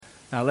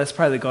Let's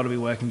pray that God will be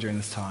working during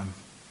this time.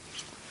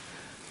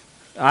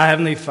 Our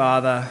Heavenly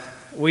Father,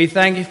 we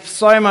thank you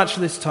so much for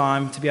this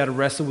time to be able to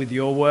wrestle with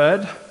your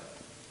word.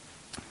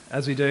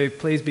 As we do,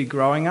 please be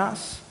growing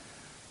us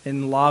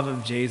in love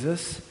of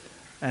Jesus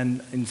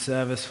and in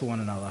service for one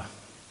another.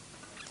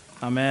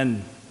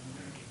 Amen.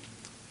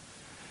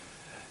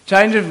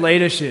 Change of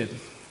leadership.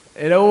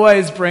 It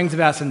always brings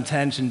about some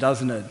tension,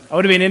 doesn't it? I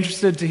would have been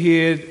interested to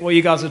hear what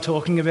you guys are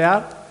talking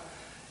about.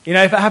 You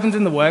know, if it happens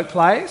in the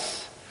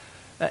workplace,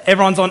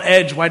 everyone's on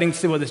edge waiting to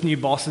see what this new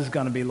boss is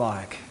going to be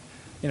like.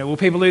 You know, will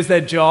people lose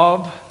their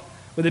job?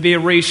 Will there be a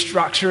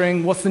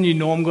restructuring? What's the new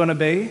norm going to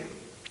be?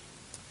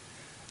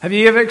 Have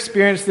you ever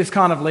experienced this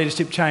kind of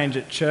leadership change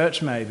at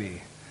church,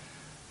 maybe?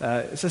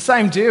 It's the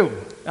same deal.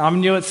 I'm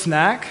new at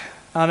Snack.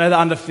 I know that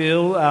under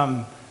Phil,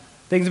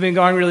 things have been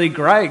going really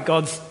great.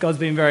 God's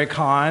been very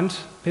kind.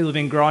 People have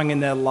been growing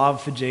in their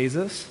love for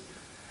Jesus.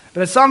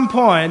 But at some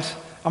point,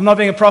 I'm not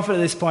being a prophet at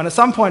this point, at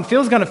some point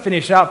Phil's going to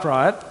finish up,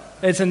 right?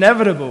 It's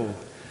inevitable.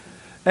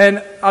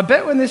 And I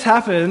bet when this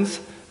happens,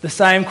 the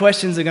same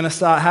questions are going to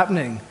start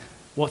happening.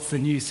 What's the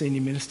new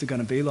senior minister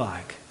going to be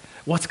like?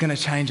 What's going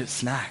to change at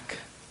Snack?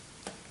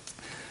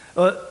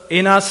 Well,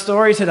 in our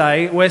story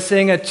today, we're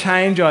seeing a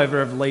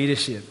changeover of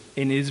leadership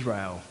in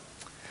Israel.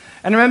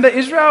 And remember,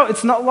 Israel,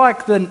 it's not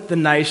like the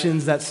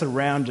nations that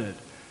surround it,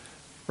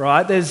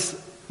 right? There's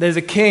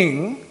a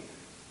king,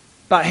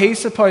 but he's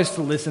supposed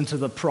to listen to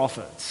the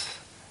prophets,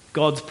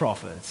 God's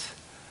prophets.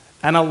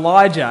 And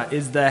Elijah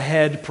is the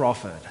head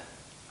prophet.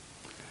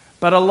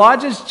 But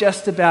Elijah's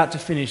just about to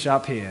finish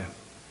up here.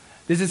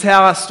 This is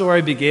how our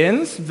story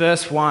begins.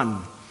 Verse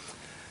 1.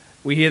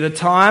 We hear the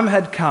time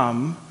had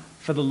come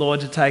for the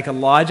Lord to take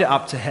Elijah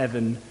up to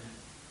heaven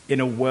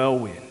in a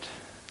whirlwind.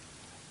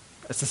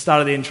 That's the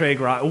start of the intrigue,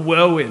 right? A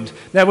whirlwind.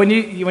 Now, when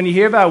you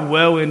hear about a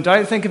whirlwind,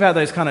 don't think about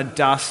those kind of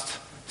dust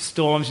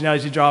storms, you know,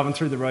 as you're driving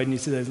through the road and you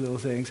see those little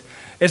things.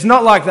 It's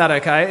not like that,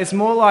 okay? It's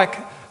more like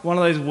one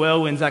of those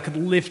whirlwinds that could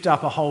lift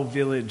up a whole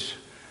village,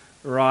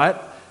 right?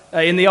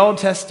 In the Old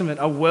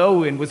Testament, a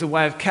whirlwind was a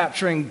way of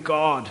capturing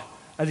God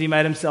as he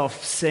made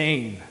himself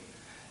seen.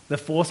 The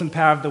force and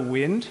power of the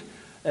wind,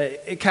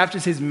 it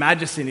captures his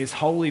majesty and his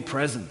holy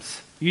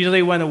presence.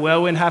 Usually when a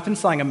whirlwind happens,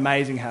 something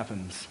amazing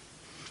happens.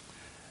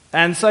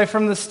 And so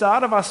from the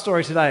start of our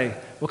story today,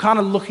 we're kind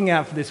of looking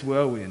out for this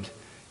whirlwind.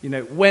 You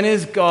know, when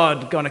is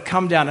God going to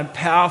come down and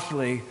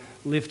powerfully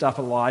lift up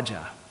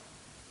Elijah?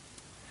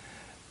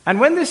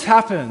 And when this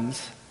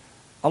happens,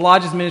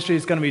 Elijah's ministry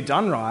is going to be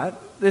done right.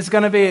 There's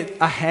going to be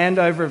a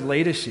handover of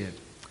leadership.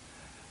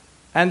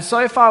 And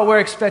so far, we're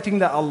expecting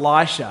that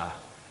Elisha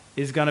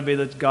is going to be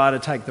the guy to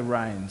take the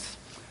reins.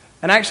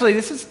 And actually,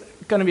 this is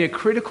going to be a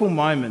critical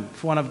moment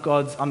for one of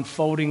God's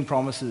unfolding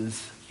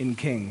promises in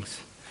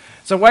Kings.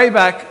 So way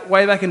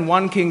back in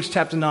 1 Kings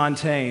chapter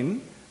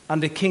 19,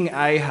 under King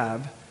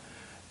Ahab,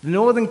 the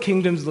northern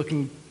kingdom's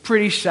looking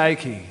pretty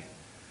shaky.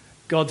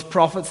 God's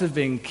prophets have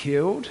been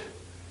killed.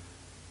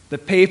 The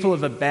people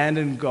have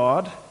abandoned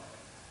God.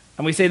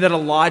 And we see that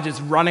Elijah's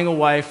running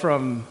away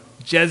from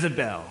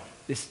Jezebel,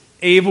 this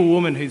evil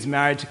woman who's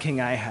married to King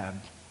Ahab.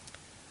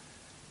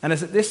 And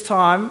it's at this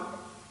time,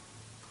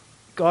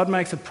 God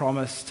makes a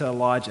promise to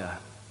Elijah.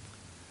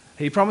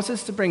 He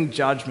promises to bring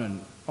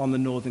judgment on the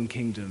northern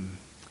kingdom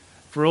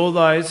for all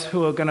those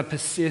who are going to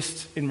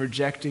persist in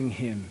rejecting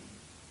him.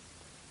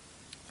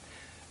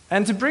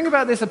 And to bring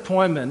about this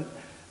appointment,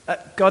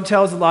 God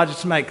tells Elijah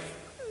to make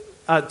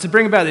God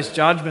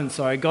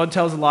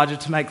tells Elijah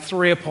to make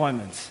 3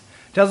 appointments.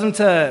 He tells him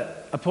to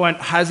appoint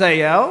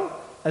Hazael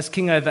as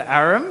king over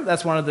Aram,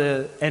 that's one of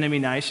the enemy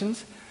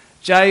nations,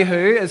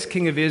 Jehu as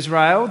king of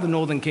Israel, the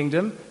northern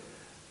kingdom,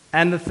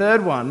 and the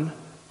third one,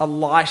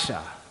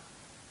 Elisha.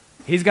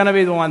 He's going to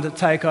be the one to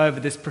take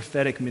over this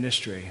prophetic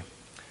ministry.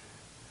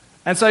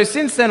 And so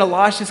since then,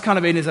 Elisha's kind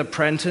of been his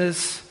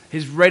apprentice.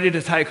 He's ready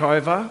to take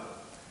over.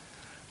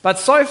 But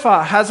so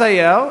far,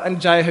 Hazael and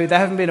Jehu, they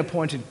haven't been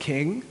appointed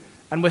king,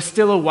 and we're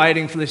still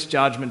awaiting for this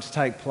judgment to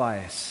take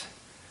place.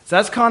 So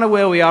that's kind of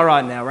where we are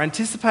right now. We're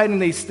anticipating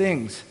these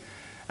things.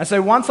 And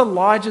so once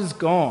Elijah's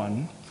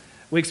gone,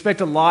 we expect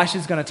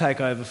Elisha's going to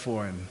take over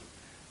for him.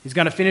 He's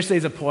going to finish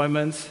these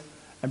appointments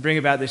and bring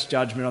about this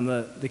judgment on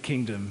the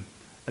kingdom,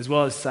 as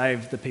well as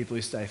save the people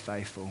who stay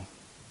faithful.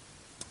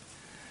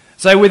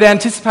 So with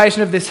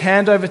anticipation of this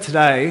handover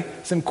today,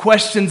 some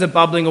questions are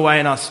bubbling away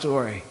in our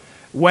story.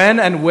 When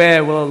and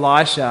where will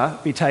Elisha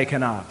be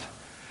taken up?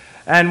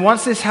 And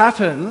once this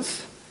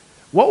happens,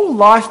 what will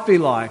life be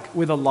like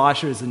with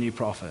Elisha as the new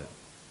prophet?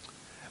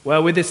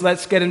 Well, with this,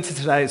 let's get into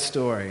today's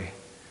story.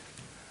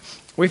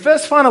 We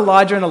first find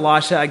Elijah and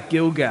Elisha at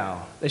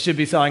Gilgal. They should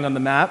be showing on the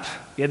map.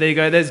 Yeah, there you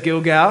go, there's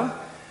Gilgal.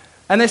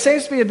 And there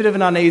seems to be a bit of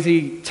an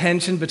uneasy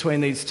tension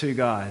between these two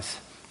guys.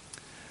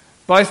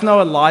 Both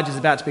know Elijah's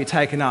about to be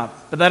taken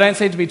up, but they don't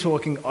seem to be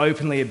talking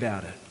openly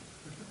about it.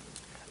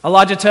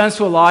 Elijah turns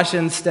to Elisha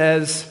and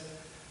says,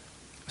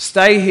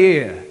 "Stay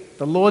here.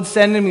 The Lord's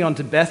sending me on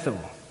to Bethel."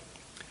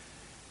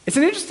 It's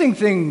an interesting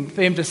thing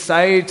for him to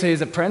say to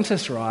his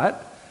apprentice, right?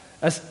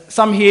 As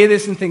some hear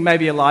this and think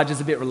maybe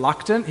Elijah's a bit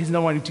reluctant. He's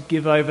not wanting to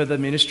give over the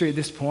ministry at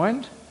this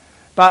point.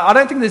 But I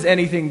don't think there's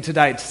anything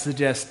today to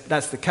suggest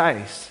that's the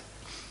case.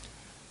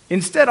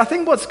 Instead, I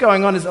think what's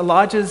going on is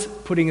Elijah's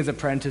putting his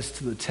apprentice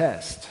to the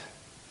test.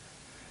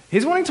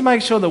 He's wanting to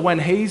make sure that when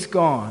he's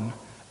gone,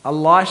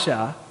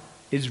 Elisha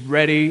is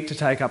ready to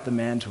take up the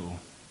mantle.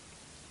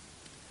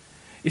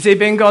 You see,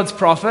 being God's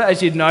prophet,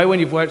 as you'd know when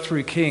you've worked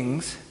through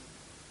Kings,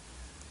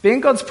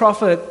 being God's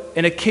prophet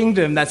in a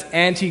kingdom that's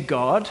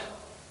anti-God,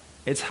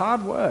 it's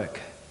hard work.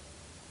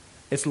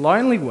 It's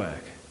lonely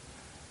work.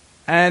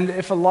 And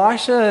if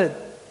Elisha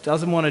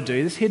doesn't want to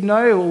do this, he'd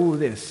know all of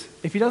this.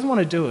 If he doesn't want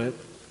to do it,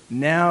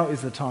 now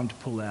is the time to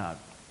pull out.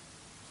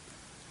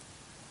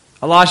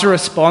 Elisha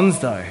responds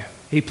though.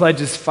 He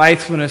pledges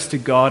faithfulness to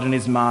God and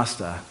his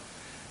master.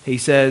 He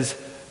says,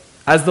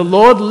 "As the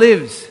Lord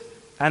lives,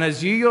 and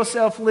as you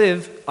yourself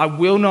live, I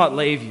will not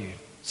leave you."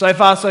 So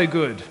far, so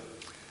good.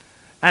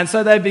 And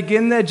so they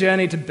begin their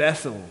journey to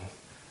Bethel.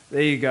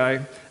 There you go.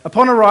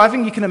 Upon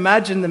arriving, you can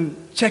imagine them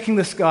checking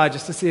the sky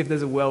just to see if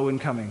there's a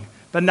whirlwind coming.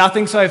 But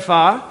nothing so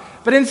far.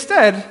 But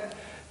instead,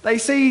 they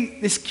see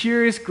this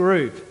curious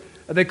group.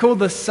 They're called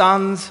the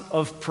Sons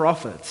of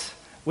Prophets.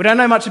 We don't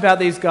know much about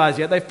these guys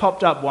yet. They've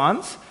popped up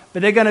once,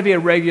 but they're going to be a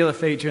regular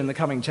feature in the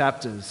coming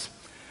chapters.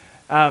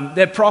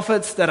 They're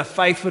prophets that are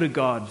faithful to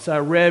God, so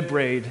a rare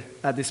breed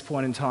at this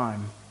point in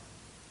time.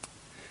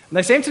 And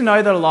they seem to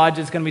know that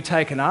Elijah is going to be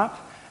taken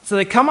up, so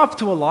they come up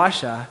to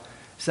Elisha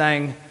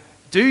saying,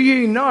 "Do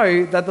you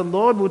know that the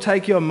Lord will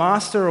take your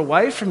master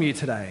away from you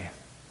today?"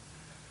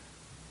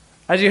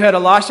 As you heard,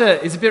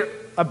 Elisha is a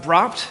bit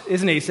abrupt,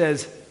 isn't he? He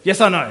says,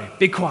 "Yes, I know,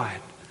 be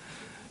quiet."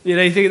 You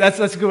know, you think that's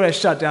a good way to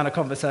shut down a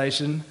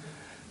conversation.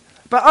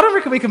 But I don't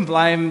reckon we can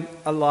blame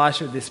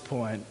Elisha at this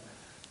point.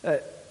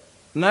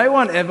 No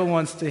one ever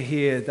wants to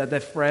hear that their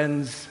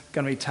friend's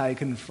going to be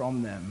taken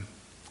from them.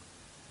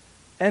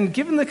 And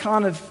given the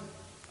kind of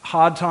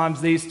hard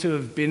times these two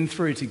have been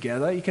through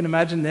together, you can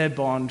imagine their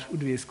bond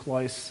would be as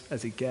close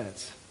as it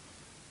gets.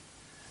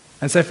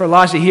 And so for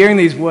Elisha, hearing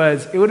these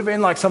words, it would have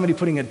been like somebody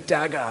putting a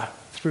dagger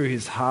through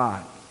his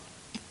heart.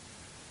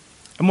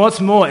 And what's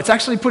more, it's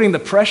actually putting the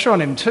pressure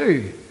on him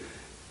too.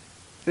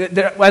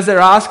 As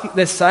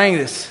they're saying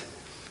this,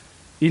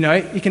 you know,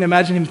 you can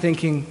imagine him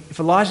thinking, if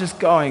Elijah's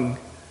going,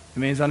 it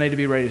means I need to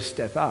be ready to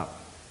step up.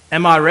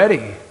 Am I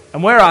ready?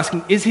 And we're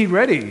asking, is he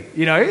ready?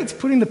 You know, it's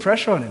putting the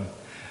pressure on him.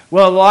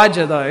 Well,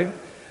 Elijah, though,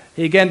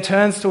 he again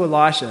turns to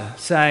Elisha,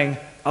 saying,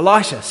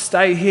 "Elisha,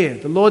 stay here.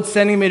 The Lord's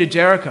sending me to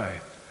Jericho."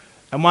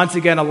 And once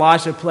again,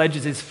 Elisha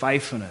pledges his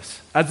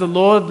faithfulness. "As the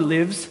Lord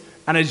lives,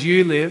 and as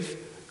you live,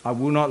 I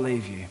will not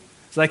leave you."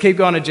 So they keep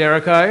going to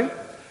Jericho.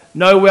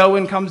 No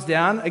whirlwind comes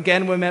down.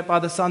 Again, we're met by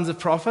the sons of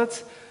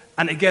prophets.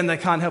 And again, they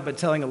can't help but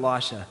telling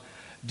Elisha,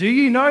 "Do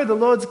you know the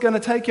Lord's going to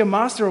take your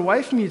master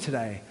away from you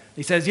today?"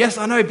 He says, "Yes,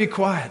 I know, be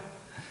quiet."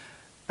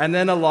 And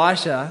then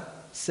Elisha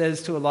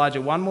says to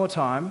Elijah one more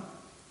time,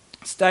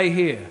 "Stay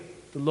here.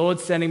 The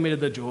Lord's sending me to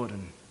the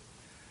Jordan."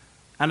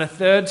 And a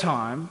third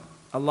time,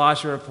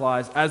 Elisha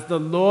replies, "As the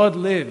Lord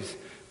lives,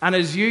 and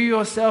as you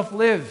yourself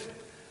live,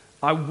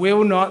 I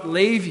will not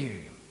leave you."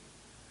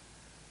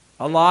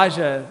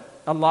 Elisha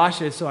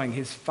is showing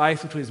he's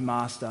faithful to his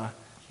master,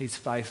 he's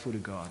faithful to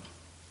God.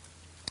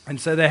 And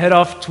so they head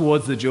off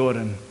towards the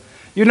Jordan.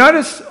 You'll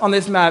notice on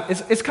this map,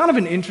 it's kind of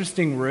an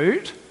interesting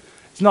route.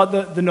 It's not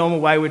the normal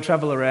way we'd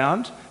travel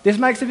around. This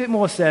makes a bit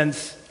more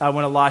sense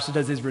when Elisha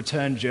does his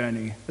return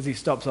journey as he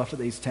stops off at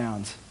these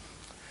towns.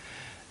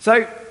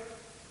 So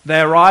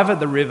they arrive at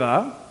the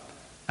river,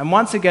 and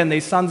once again,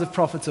 these sons of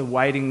prophets are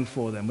waiting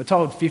for them. We're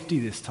told 50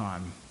 this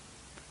time.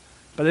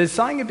 But there's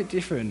something a bit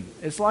different.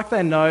 It's like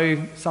they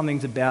know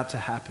something's about to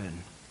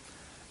happen.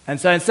 And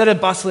so instead of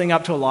bustling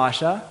up to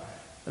Elisha,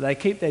 they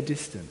keep their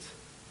distance.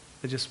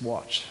 They just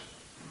watch.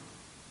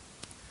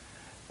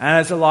 And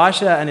as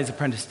Elisha and his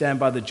apprentice stand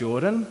by the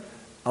Jordan,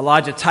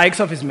 Elijah takes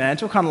off his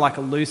mantle, kind of like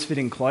a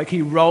loose-fitting cloak.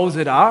 He rolls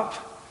it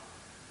up,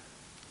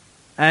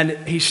 and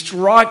he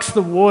strikes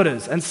the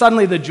waters. And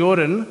suddenly the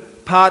Jordan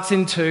parts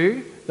in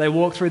two. They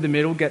walk through the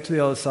middle, get to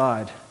the other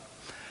side.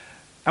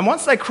 And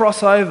once they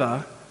cross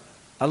over,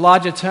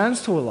 Elijah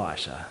turns to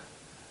Elisha,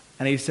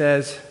 and he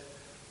says,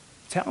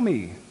 "Tell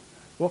me,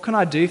 what can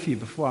I do for you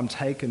before I'm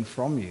taken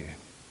from you?"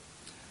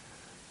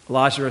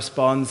 Elisha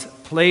responds,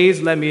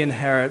 "Please let me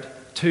inherit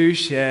 2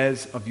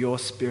 shares of your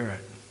spirit."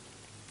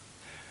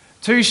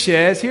 2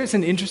 shares, here it's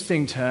an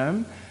interesting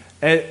term.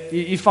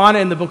 You find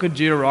it in the book of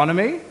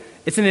Deuteronomy.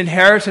 It's an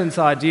inheritance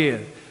idea.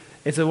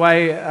 It's a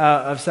way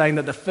of saying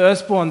that the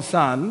firstborn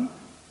son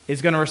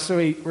is going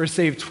to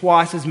receive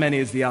twice as many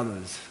as the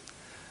others.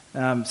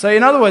 So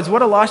in other words,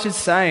 what Elisha's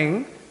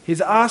saying, he's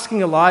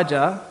asking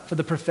Elijah for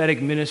the prophetic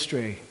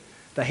ministry,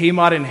 that he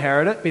might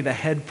inherit it, be the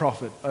head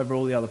prophet over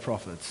all the other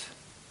prophets.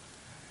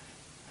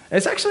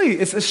 It's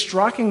a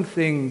striking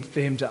thing for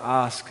him to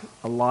ask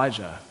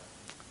Elijah.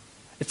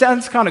 It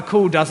sounds kind of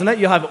cool, doesn't it?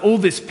 You'll have all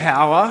this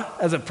power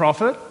as a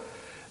prophet.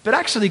 But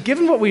actually,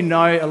 given what we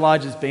know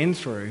Elijah's been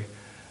through,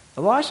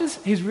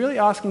 he's really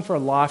asking for a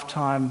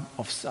lifetime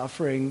of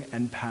suffering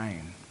and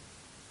pain.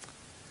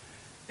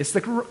 It's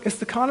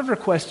the kind of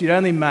request you'd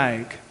only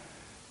make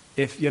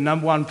if your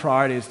number one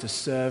priority is to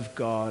serve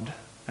God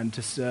and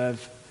to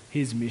serve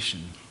his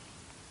mission.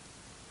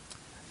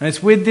 And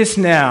it's with this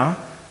now,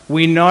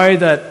 we know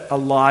that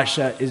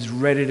Elisha is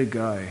ready to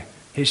go.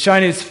 He's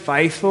shown he's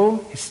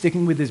faithful, he's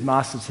sticking with his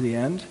master to the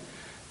end,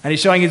 and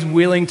he's showing he's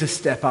willing to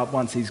step up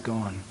once he's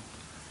gone.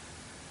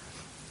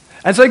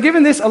 And so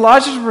given this,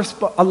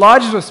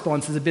 Elijah's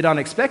response is a bit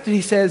unexpected.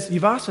 He says,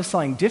 you've asked for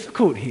something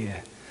difficult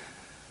here.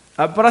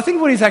 But I think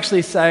what he's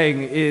actually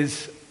saying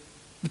is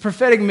the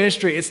prophetic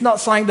ministry, it's not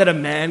something that a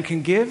man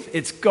can give.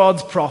 It's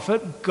God's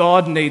prophet.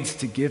 God needs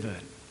to give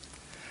it.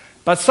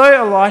 But so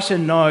Elisha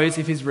knows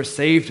if he's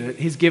received it,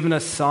 he's given a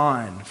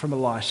sign from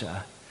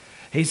Elisha.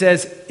 He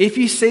says, if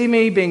you see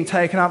me being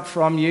taken up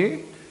from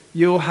you,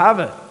 you'll have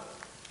it.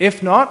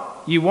 If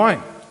not, you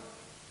won't.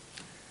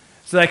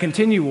 So they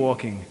continue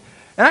walking.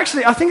 And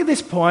actually, I think at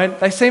this point,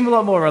 they seem a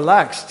lot more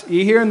relaxed.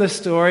 You hear in the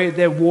story,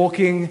 they're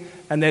walking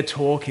and they're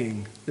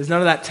talking. There's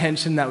none of that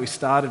tension that we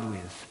started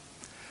with.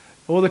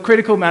 All the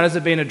critical matters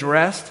have been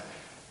addressed,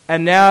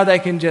 and now they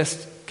can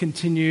just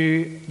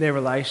continue their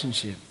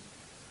relationship.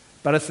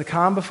 But it's the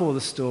calm before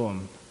the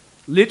storm.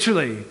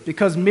 Literally,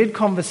 because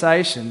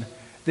mid-conversation,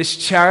 this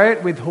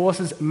chariot with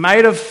horses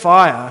made of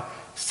fire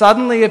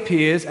suddenly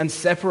appears and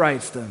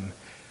separates them.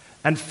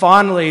 And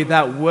finally,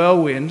 that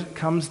whirlwind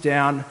comes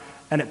down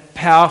and it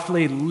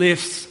powerfully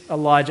lifts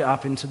Elijah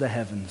up into the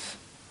heavens.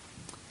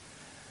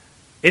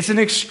 It's an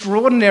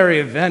extraordinary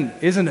event,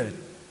 isn't it?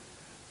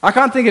 I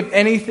can't think of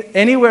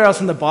anywhere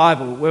else in the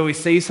Bible where we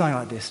see something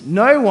like this.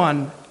 No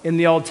one in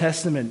the Old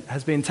Testament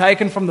has been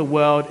taken from the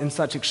world in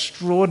such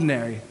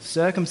extraordinary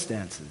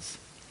circumstances.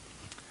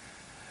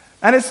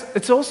 And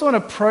it's also an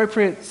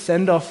appropriate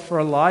send-off for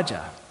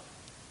Elijah.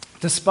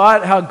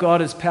 Despite how God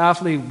has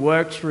powerfully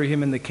worked through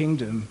him in the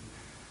kingdom,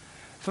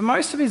 for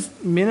most of his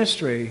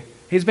ministry,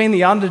 he's been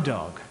the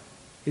underdog.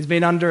 He's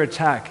been under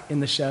attack in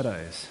the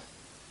shadows.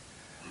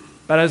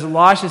 But as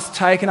Elisha's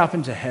taken up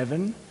into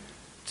heaven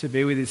to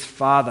be with his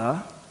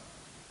Father,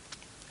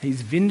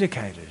 he's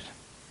vindicated.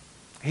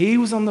 He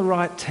was on the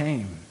right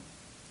team.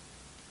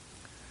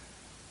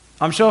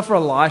 I'm sure for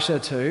Elisha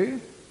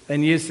too,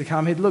 in years to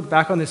come, he'd look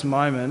back on this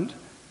moment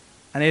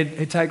and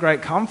he'd take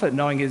great comfort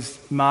knowing his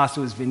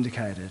master was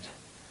vindicated.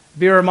 It'd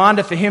be a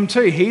reminder for him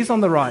too, he's on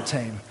the right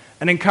team.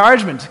 An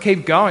encouragement to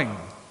keep going.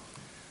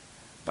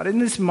 But in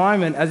this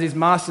moment, as his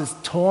master's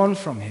torn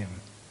from him,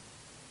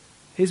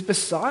 he's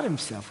beside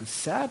himself with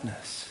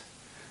sadness.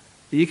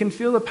 You can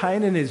feel the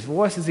pain in his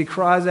voice as he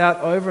cries out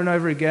over and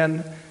over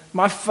again,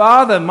 my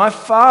father,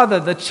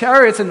 the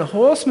chariots and the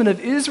horsemen of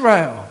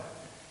Israel."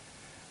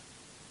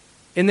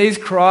 In these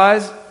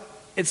cries,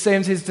 it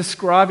seems he's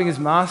describing his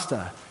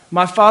master.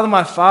 My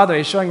father,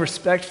 he's showing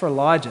respect for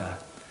Elijah.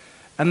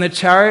 And the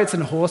chariots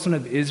and horsemen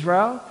of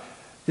Israel,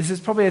 this is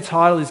probably a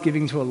title he's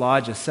giving to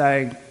Elijah,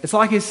 saying, it's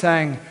like he's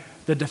saying,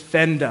 the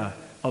defender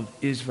of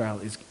Israel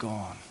is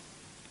gone.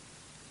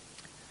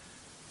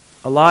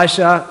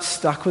 Elisha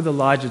stuck with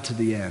Elijah to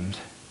the end.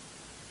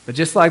 But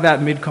just like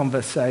that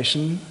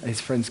mid-conversation,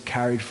 his friends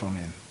carried from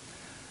him.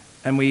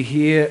 And we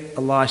hear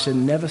Elisha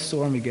never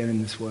saw him again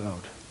in this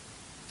world.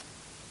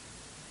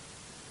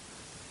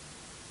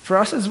 For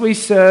us, as we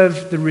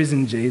serve the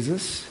risen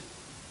Jesus,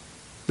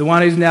 the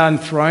one who's now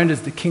enthroned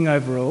as the king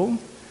over all,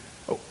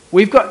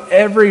 we've got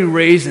every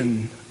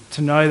reason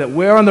to know that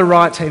we're on the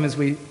right team as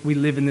we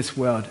live in this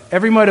world.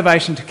 Every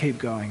motivation to keep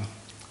going.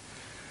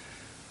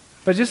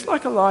 But just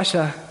like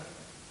Elisha,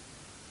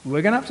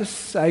 we're going to have to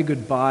say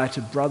goodbye to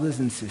brothers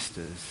and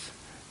sisters,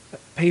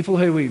 people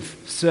who we've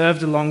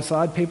served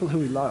alongside, people who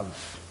we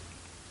love,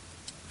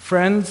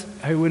 friends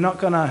who we're not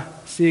going to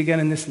see again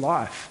in this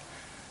life.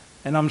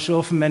 And I'm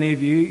sure for many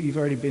of you, you've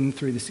already been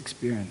through this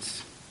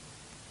experience.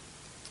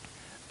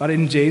 But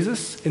in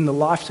Jesus, in the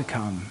life to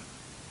come,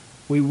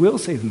 we will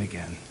see them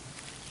again.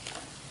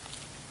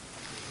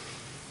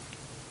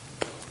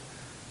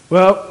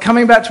 Well,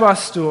 coming back to our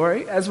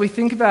story, as we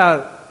think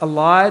about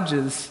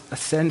Elijah's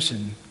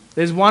ascension,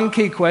 there's one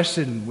key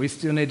question we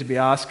still need to be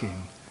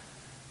asking.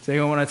 Does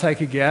anyone want to take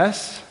a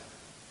guess?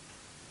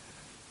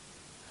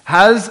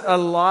 Has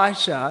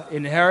Elisha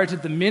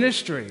inherited the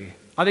ministry?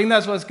 I think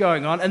that's what's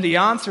going on, and the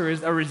answer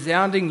is a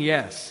resounding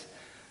yes.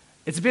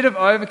 It's a bit of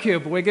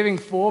overkill, but we're giving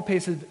 4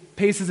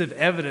 pieces of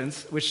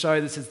evidence which show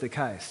this is the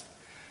case.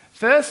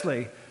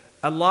 Firstly,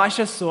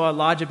 Elisha saw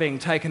Elijah being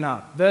taken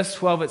up. Verse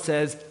 12 it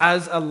says,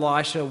 as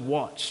Elisha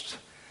watched.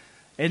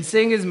 In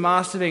seeing his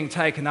master being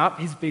taken up,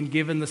 he's been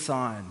given the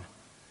sign.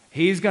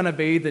 He's going to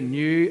be the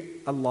new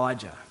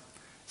Elijah.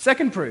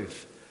 Second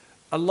proof,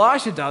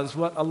 Elisha does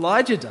what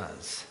Elijah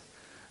does.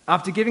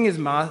 After grieving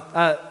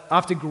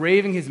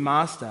his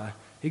master,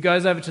 he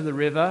goes over to the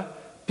river,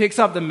 picks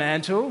up the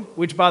mantle,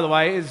 which, by the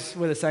way, is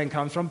where the saying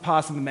comes from,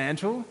 passing the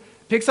mantle,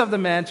 picks up the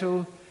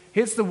mantle,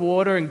 hits the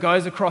water, and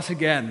goes across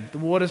again. The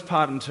water's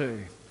part in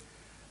two.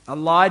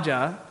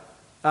 Elisha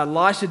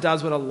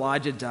does what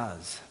Elijah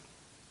does.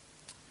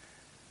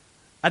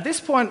 At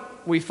this point,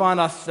 we find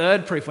our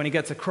third proof when he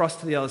gets across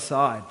to the other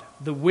side,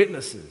 the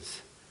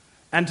witnesses.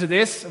 And to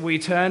this, we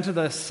turn to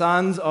the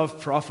sons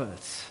of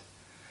prophets.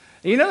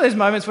 You know those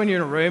moments when you're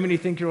in a room and you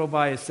think you're all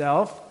by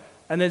yourself,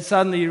 and then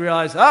suddenly you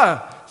realize,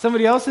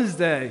 somebody else is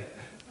there.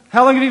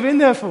 How long have you been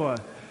there for?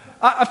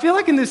 I feel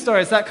like in this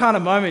story, it's that kind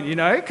of moment,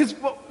 because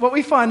what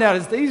we find out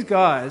is these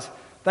guys,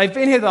 they've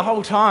been here the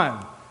whole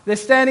time. They're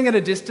standing at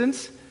a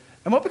distance,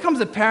 and what becomes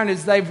apparent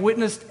is they've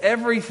witnessed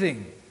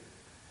everything.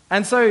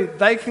 And so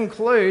they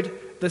conclude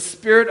the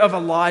spirit of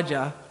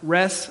Elijah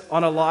rests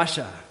on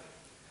Elisha.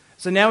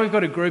 So now we've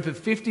got a group of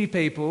 50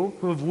 people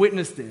who have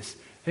witnessed this,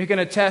 who can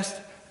attest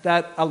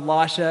that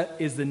Elisha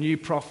is the new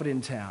prophet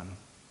in town.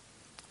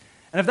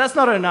 And if that's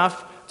not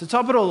enough, to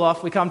top it all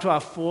off, we come to our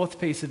fourth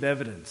piece of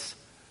evidence.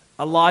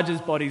 Elijah's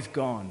body's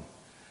gone.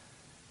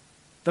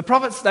 The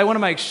prophets, they want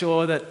to make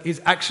sure that he's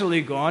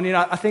actually gone.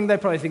 I think they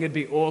probably think it'd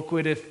be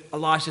awkward if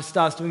Elisha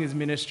starts doing his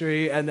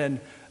ministry and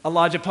then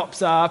Elijah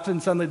pops up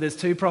and suddenly there's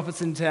two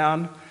prophets in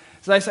town.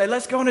 So they say,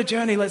 let's go on a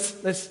journey,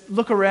 let's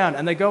look around.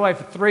 And they go away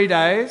for 3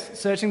 days,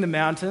 searching the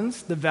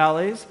mountains, the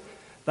valleys.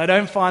 They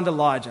don't find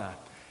Elijah.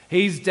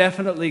 He's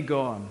definitely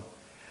gone.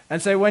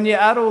 And so when you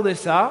add all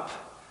this up,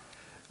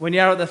 when you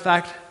add the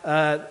fact,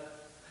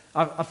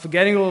 I'm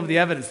forgetting all of the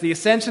evidence, the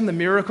ascension, the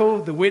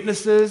miracle, the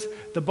witnesses,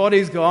 the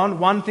body's gone,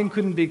 one thing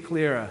couldn't be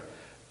clearer.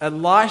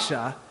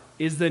 Elisha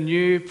is the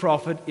new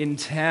prophet in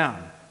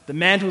town. The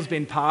mantle's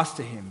been passed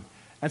to him.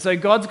 And so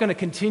God's going to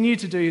continue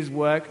to do his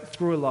work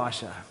through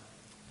Elisha.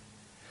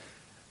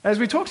 As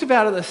we talked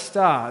about at the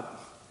start,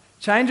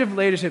 change of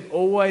leadership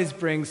always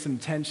brings some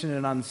tension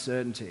and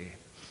uncertainty.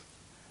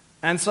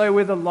 And so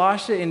with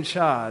Elisha in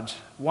charge,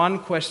 one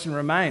question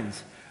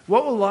remains.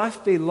 What will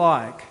life be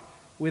like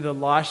with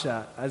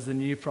Elisha as the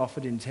new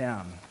prophet in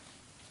town?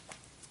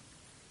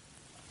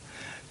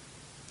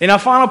 In our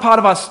final part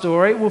of our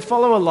story, we'll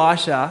follow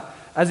Elisha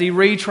as he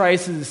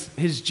retraces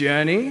his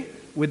journey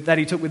that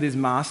he took with his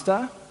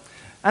master.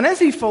 And as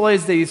he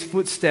follows these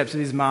footsteps of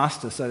his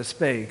master, so to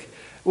speak,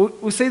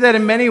 we'll see that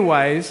in many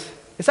ways,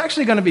 it's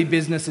actually going to be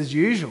business as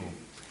usual.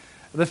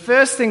 The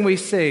first thing we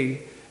see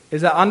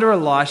is that under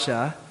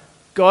Elisha,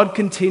 God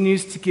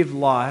continues to give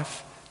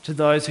life to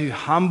those who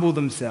humble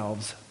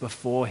themselves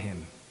before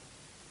him.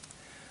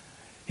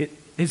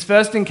 His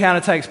first encounter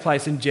takes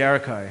place in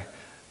Jericho,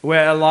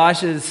 where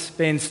Elisha's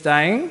been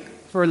staying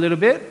for a little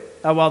bit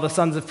while the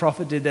sons of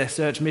prophet did their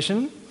search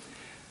mission.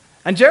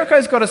 And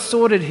Jericho's got a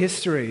sordid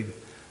history.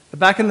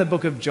 Back in the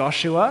book of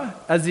Joshua,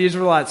 as the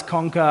Israelites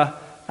conquer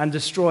and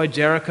destroy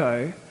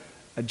Jericho,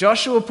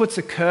 Joshua puts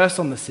a curse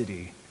on the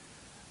city.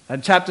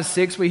 In chapter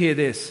 6, we hear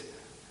this.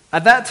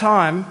 At that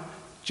time,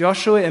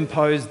 Joshua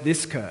imposed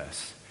this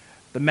curse.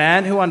 The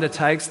man who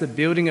undertakes the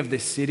building of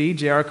this city,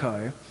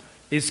 Jericho,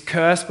 is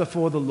cursed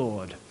before the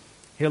Lord.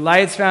 He'll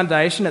lay its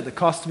foundation at the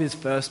cost of his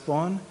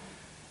firstborn.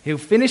 He'll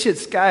finish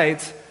its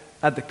gates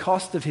at the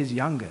cost of his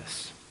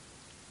youngest.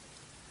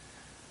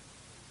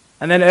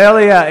 And then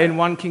earlier in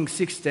 1 Kings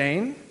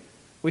 16,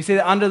 we see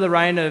that under the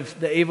reign of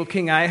the evil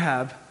King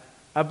Ahab,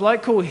 a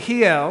bloke called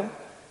Hiel,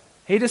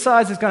 he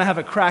decides he's going to have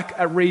a crack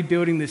at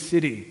rebuilding this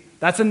city.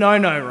 That's a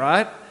no-no,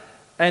 right?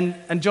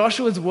 And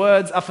Joshua's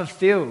words are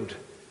fulfilled.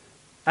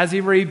 As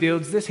he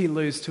rebuilds this, he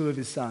loses 2 of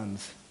his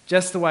sons,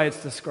 just the way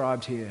it's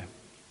described here.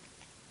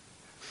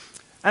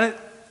 And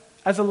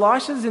as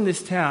Elisha's in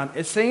this town,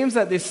 it seems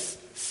that this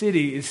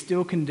city is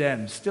still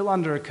condemned, still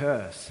under a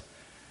curse.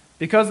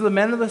 Because the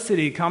men of the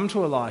city come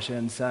to Elisha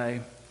and say,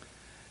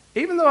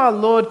 even though our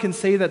Lord can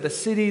see that the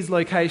city's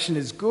location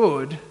is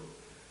good,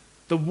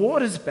 the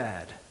water's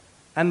bad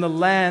and the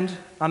land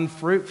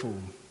unfruitful.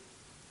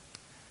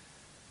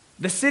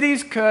 The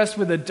city's cursed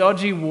with a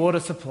dodgy water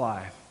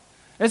supply.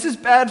 This is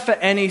bad for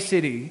any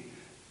city,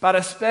 but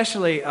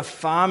especially a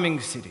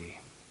farming city.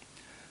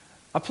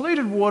 A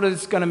polluted water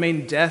is going to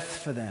mean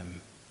death for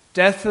them.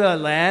 Death to their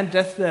land,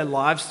 death to their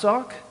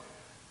livestock.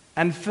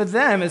 And for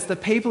them, as the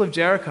people of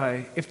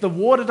Jericho, if the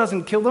water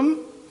doesn't kill them,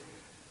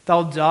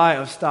 they'll die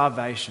of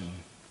starvation.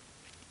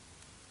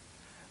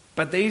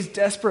 But these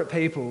desperate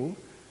people,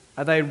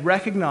 they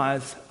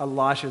recognize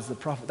Elisha as the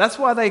prophet. That's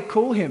why they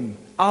call him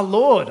our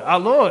Lord, our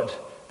Lord.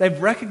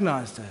 They've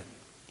recognized it.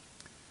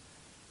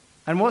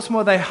 And what's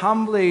more, they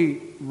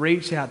humbly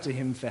reach out to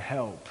him for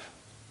help.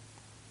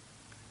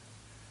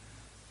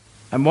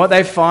 And what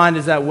they find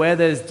is that where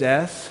there's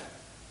death,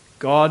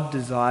 God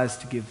desires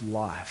to give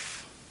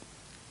life.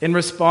 In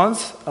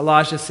response,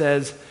 Elisha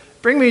says,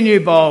 bring me a new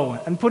bowl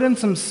and put in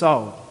some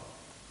salt.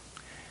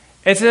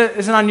 It's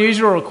an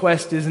unusual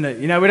request, isn't it?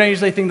 We don't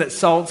usually think that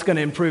salt's going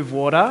to improve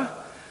water.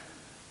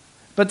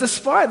 But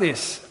despite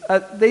this,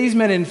 these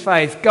men in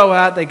faith go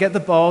out, they get the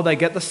bowl, they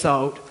get the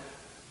salt,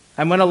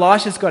 and when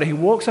Elisha's got it, he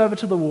walks over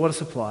to the water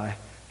supply,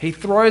 he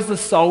throws the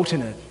salt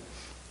in it,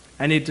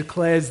 and he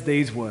declares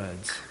these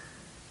words.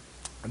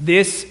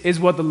 This is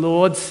what the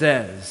Lord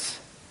says.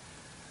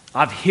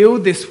 I've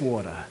healed this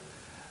water.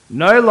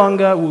 No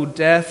longer will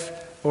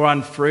death or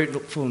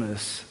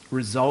unfruitfulness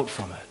result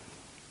from it.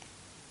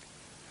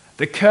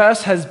 The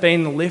curse has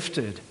been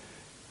lifted.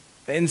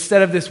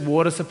 Instead of this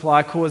water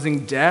supply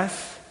causing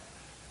death,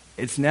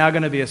 it's now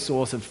going to be a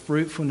source of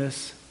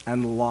fruitfulness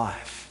and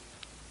life.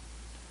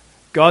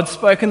 God's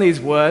spoken these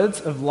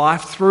words of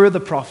life through the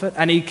prophet,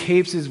 and he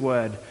keeps his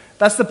word.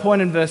 That's the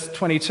point in verse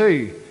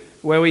 22,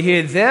 where we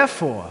hear,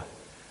 therefore,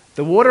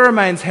 the water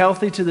remains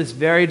healthy to this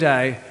very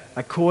day,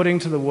 according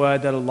to the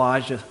word that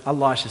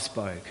Elisha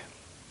spoke.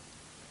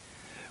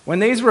 When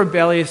these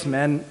rebellious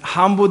men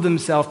humbled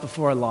themselves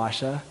before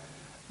Elisha,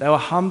 they were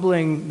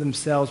humbling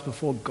themselves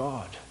before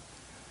God.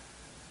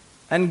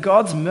 And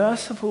God's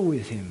merciful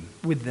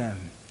with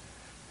them,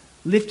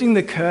 lifting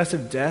the curse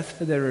of death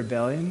for their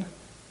rebellion,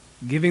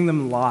 giving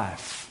them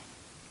life.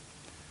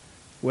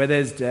 Where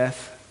there's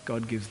death,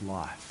 God gives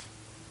life.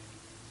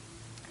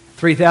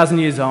 3,000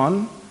 years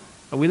on,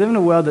 we live in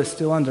a world that's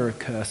still under a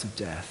curse of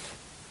death.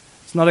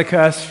 It's not a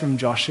curse from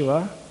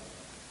Joshua,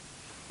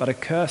 but a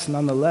curse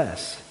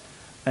nonetheless.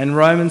 In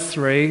Romans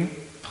 3,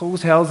 Paul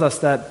tells us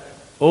that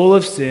all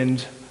have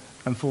sinned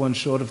and fallen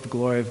short of the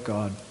glory of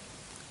God.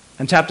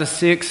 In chapter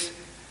 6,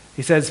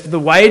 he says, "For the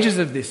wages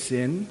of this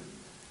sin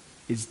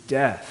is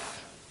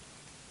death."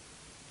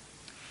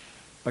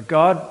 But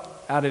God,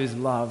 out of his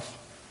love,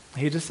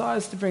 he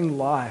decides to bring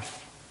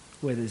life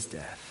where there's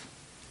death.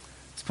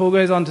 As Paul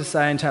goes on to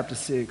say in chapter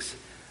 6,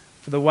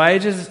 "For the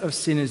wages of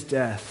sin is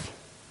death,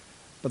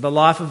 but the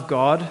life of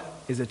God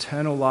is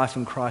eternal life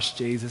in Christ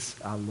Jesus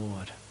our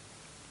Lord."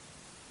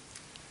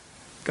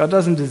 God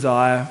doesn't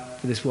desire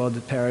for this world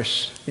to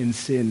perish in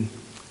sin.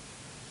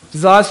 He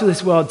desires for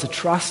this world to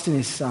trust in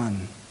his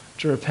Son,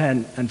 to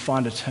repent and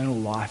find eternal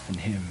life in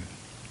him.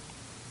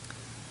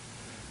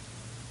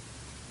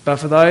 But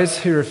for those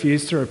who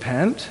refuse to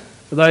repent,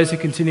 for those who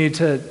continue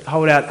to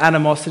hold out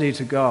animosity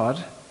to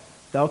God,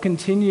 they'll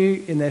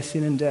continue in their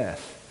sin and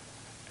death.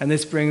 And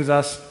this brings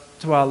us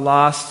to our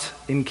last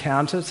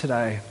encounter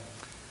today.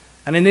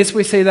 And in this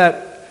we see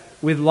that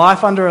with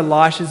life under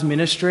Elisha's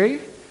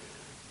ministry,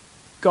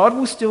 God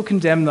will still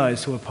condemn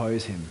those who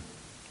oppose him.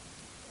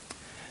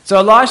 So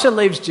Elisha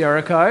leaves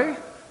Jericho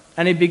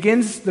and he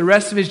begins the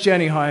rest of his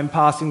journey home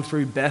passing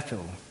through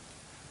Bethel.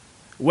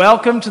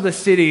 Welcome to the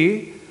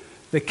city,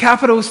 the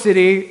capital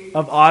city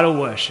of idol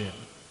worship,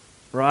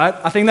 right?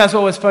 I think that's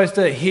what we're supposed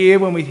to hear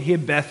when we hear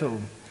Bethel.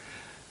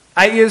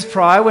 8 years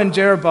prior, when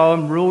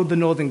Jeroboam ruled the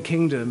northern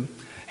kingdom,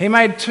 he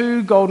made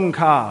 2 golden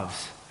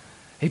calves.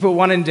 He put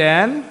one in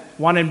Dan,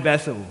 one in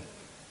Bethel.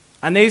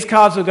 And these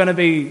calves were going to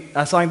be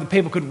something that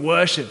people could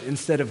worship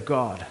instead of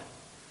God.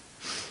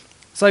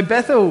 So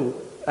Bethel,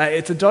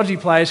 it's a dodgy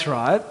place,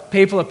 right?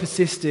 People are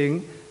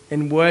persisting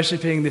in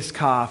worshipping this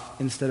calf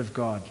instead of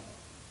God.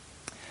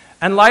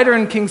 And later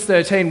in Kings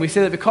 13, we see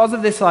that because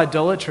of this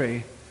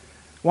idolatry,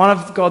 one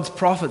of God's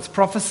prophets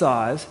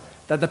prophesies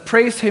that the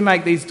priests who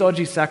make these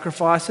dodgy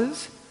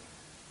sacrifices,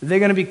 they're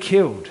going to be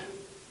killed.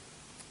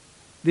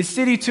 This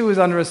city too is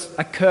under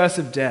a curse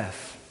of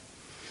death.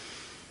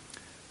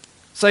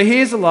 So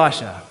here's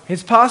Elisha.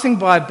 He's passing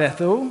by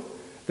Bethel,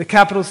 the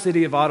capital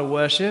city of idol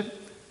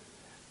worship.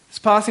 He's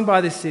passing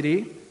by this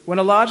city when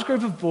a large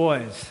group of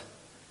boys,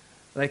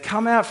 they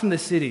come out from the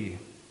city.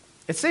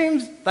 It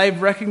seems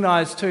they've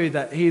recognized too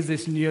that he's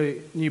this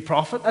new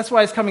prophet. That's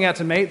why he's coming out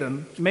to meet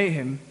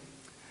him.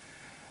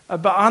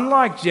 But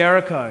unlike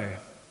Jericho,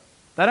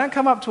 they don't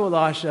come up to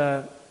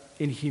Elisha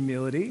in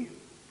humility.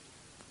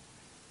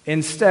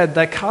 Instead,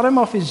 they cut him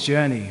off his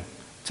journey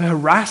to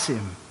harass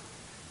him.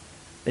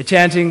 They're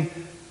chanting,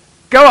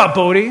 "Go up,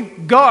 Baldy!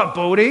 Go up,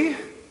 Baldy!"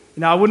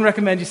 Now, I wouldn't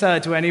recommend you say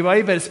that to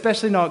anybody, but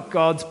especially not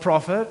God's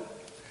prophet.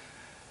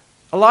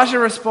 Elisha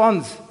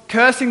responds,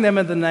 cursing them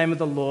in the name of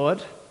the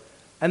Lord.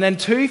 And then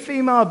 2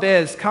 female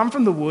bears come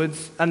from the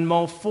woods and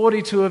maul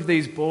 42 of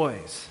these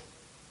boys.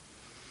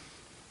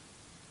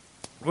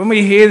 When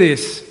we hear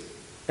this,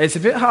 it's a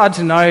bit hard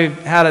to know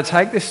how to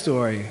take this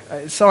story.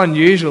 It's so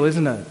unusual,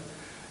 isn't it?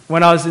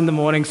 When I was in the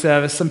morning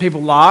service, some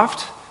people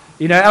laughed.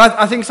 And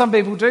I think some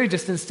people do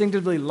just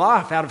instinctively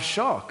laugh out of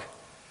shock.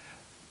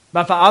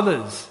 But for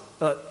others,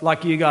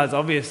 like you guys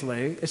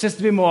obviously, it's just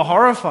a bit more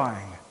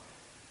horrifying.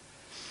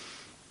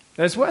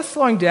 It's worth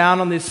slowing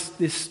down on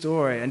this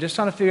story and just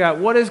trying to figure out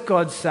what is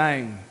God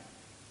saying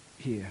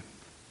here.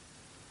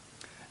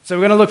 So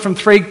we're going to look from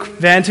 3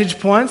 vantage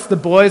points: the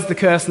boys, the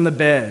curse, and the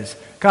bears.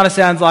 Kind of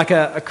sounds like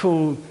a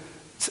cool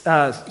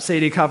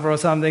CD cover or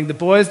something. The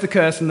boys, the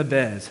curse, and the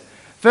bears.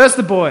 First,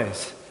 the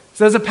boys.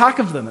 So there's a pack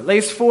of them, at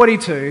least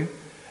 42,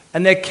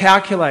 and they're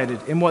calculated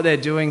in what they're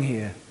doing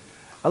here.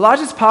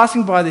 Elijah's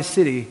passing by this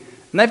city,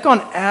 and they've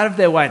gone out of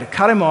their way to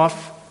cut him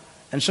off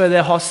and show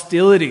their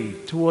hostility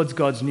towards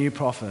God's new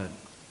prophet.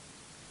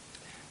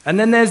 And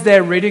then there's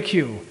their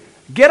ridicule.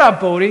 "Get up,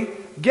 Baldy!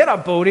 Get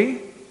up,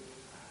 Baldy!"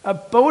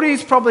 Baldy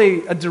is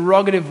probably a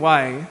derogative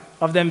way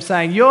of them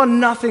saying, "You're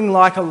nothing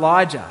like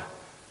Elijah."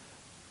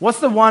 What's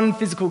the one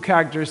physical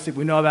characteristic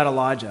we know about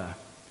Elijah?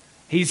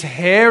 He's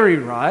hairy,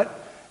 right?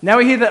 Now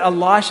we hear that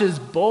Elisha's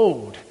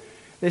bald.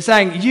 They're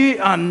saying, "You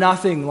are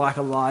nothing like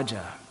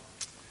Elijah."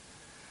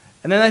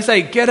 And then they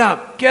say, "Get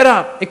up, get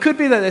up." It could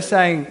be that they're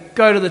saying,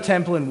 "Go to the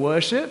temple and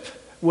worship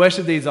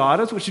these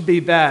idols," which would be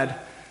bad.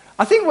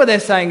 I think what they're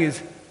saying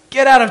is,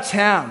 "Get out of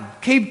town,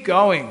 keep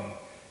going.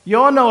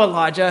 You're no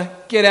Elijah,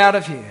 get out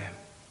of here."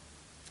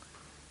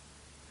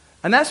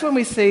 And that's when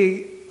we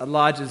see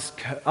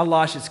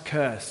Elisha's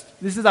cursed.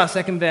 This is our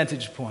second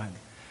vantage point.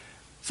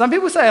 Some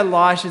people say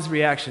Elisha's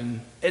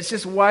reaction, it's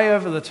just way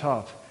over the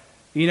top.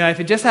 You know, if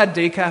he just had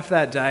decaf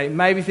that day,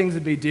 maybe things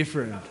would be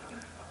different.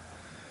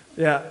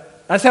 Yeah,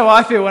 that's how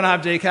I feel when I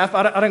have decaf.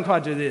 I don't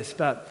quite do this,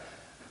 but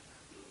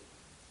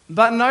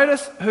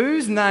notice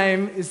whose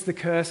name is the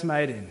curse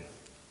made in.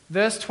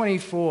 Verse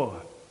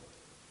 24,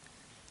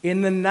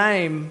 in the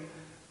name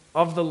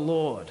of the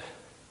Lord.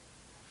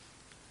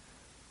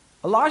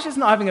 Elisha's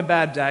not having a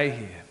bad day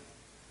here.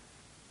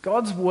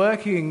 God's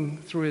working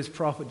through his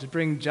prophet to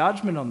bring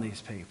judgment on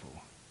these people.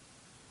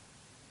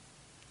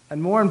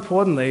 And more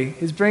importantly,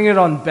 he's bringing it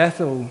on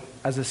Bethel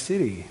as a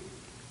city.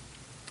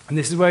 And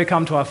this is where we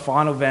come to our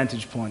final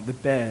vantage point, the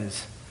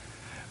bears.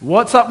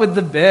 What's up with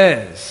the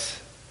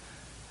bears?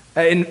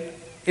 In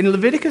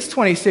Leviticus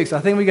 26, I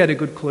think we get a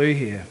good clue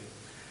here.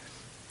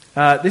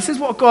 This is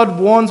what God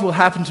warns will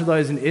happen to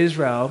those in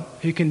Israel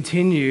who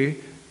continue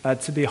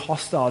to be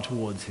hostile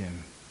towards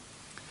him.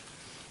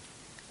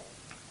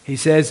 He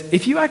says,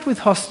 if you act with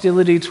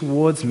hostility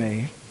towards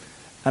me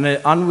and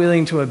are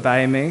unwilling to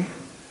obey me,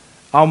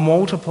 I'll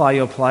multiply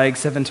your plague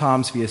 7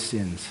 times for your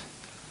sins.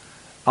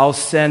 I'll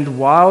send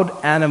wild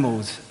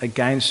animals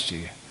against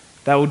you.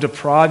 They will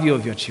deprive you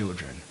of your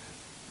children,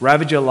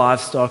 ravage your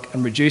livestock,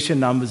 and reduce your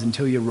numbers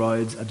until your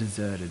roads are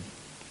deserted.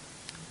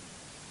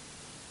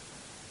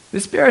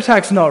 This bear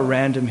attack's not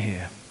random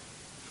here.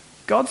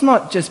 God's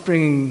not just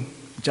bringing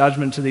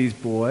judgment to these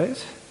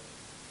boys,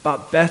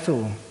 but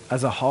Bethel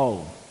as a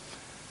whole.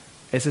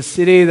 It's a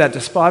city that,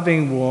 despite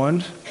being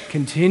warned,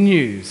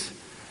 continues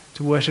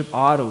to worship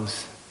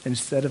idols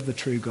instead of the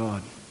true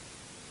God.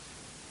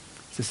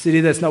 It's a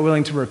city that's not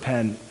willing to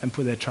repent and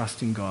put their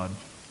trust in God.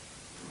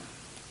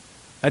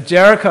 At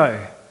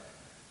Jericho,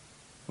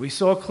 we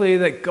saw clearly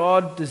that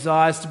God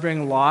desires to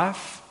bring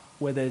life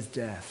where there's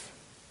death.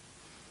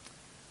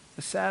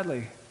 But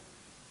sadly,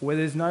 where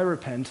there's no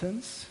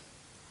repentance,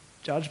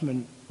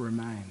 judgment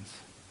remains.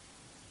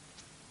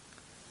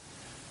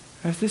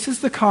 If this is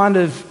the kind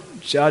of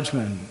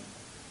judgment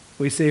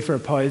we see for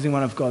opposing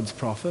one of God's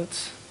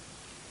prophets,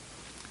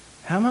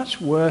 how much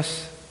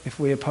worse if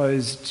we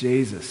oppose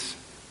Jesus,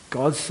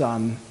 God's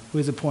Son, who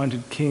is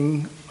appointed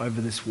King over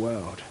this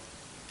world?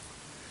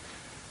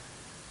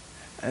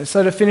 And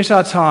so to finish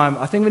our time,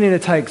 I think we need to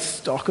take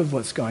stock of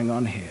what's going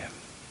on here.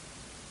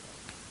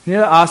 We need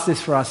to ask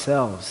this for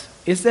ourselves.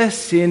 Is there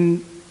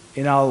sin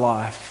in our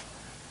life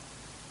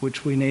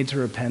which we need to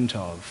repent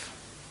of?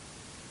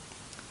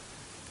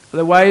 Are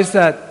there ways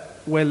that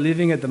we're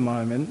living at the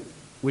moment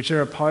which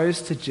are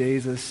opposed to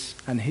Jesus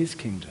and his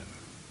kingdom?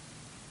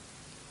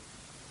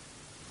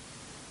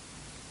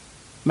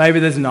 Maybe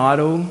there's an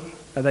idol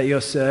that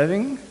you're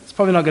serving. It's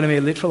probably not going to be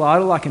a literal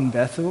idol like in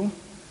Bethel.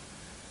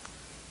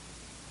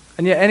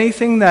 And yet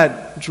anything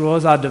that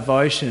draws our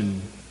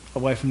devotion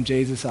away from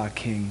Jesus, our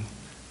King,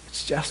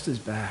 it's just as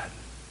bad.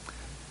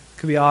 It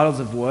could be idols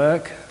of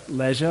work,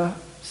 leisure,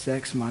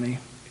 sex, money.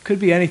 It could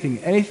be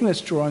anything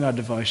that's drawing our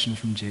devotion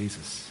from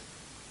Jesus.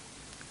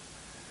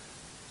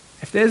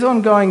 If there's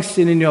ongoing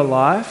sin in your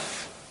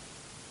life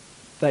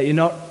that you're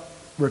not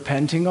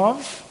repenting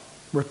of,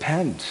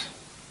 repent.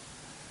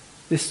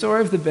 This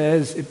story of the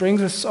bears, it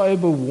brings a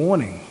sober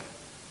warning.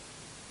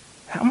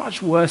 How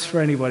much worse for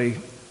anybody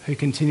who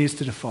continues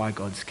to defy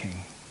God's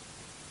King?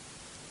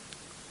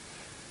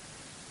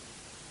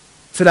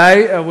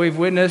 Today, we've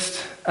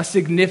witnessed a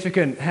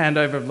significant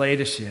handover of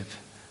leadership.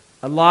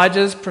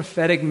 Elijah's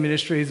prophetic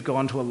ministry has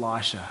gone to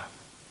Elisha.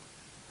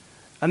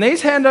 And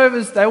these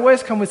handovers, they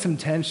always come with some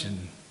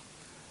tension.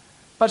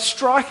 But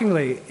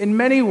strikingly, in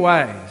many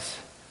ways,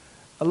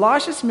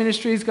 Elisha's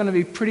ministry is going to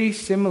be pretty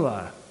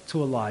similar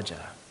to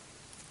Elijah.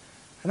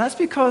 And that's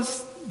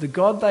because the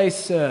God they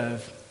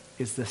serve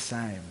is the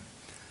same.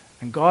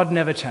 And God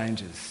never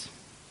changes.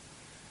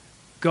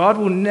 God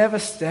will never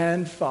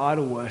stand for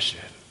idol worship.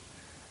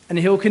 And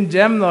he'll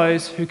condemn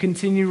those who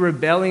continue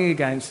rebelling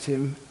against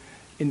him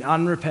in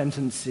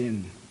unrepentant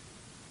sin.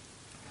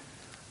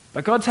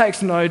 But God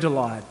takes no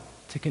delight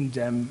to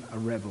condemn a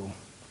rebel.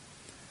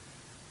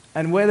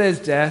 And where there's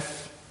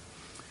death,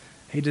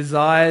 he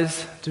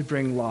desires to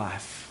bring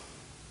life.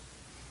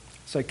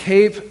 So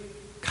keep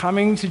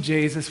coming to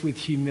Jesus with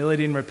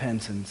humility and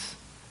repentance,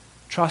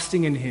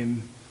 trusting in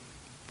him,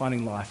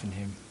 finding life in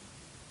him.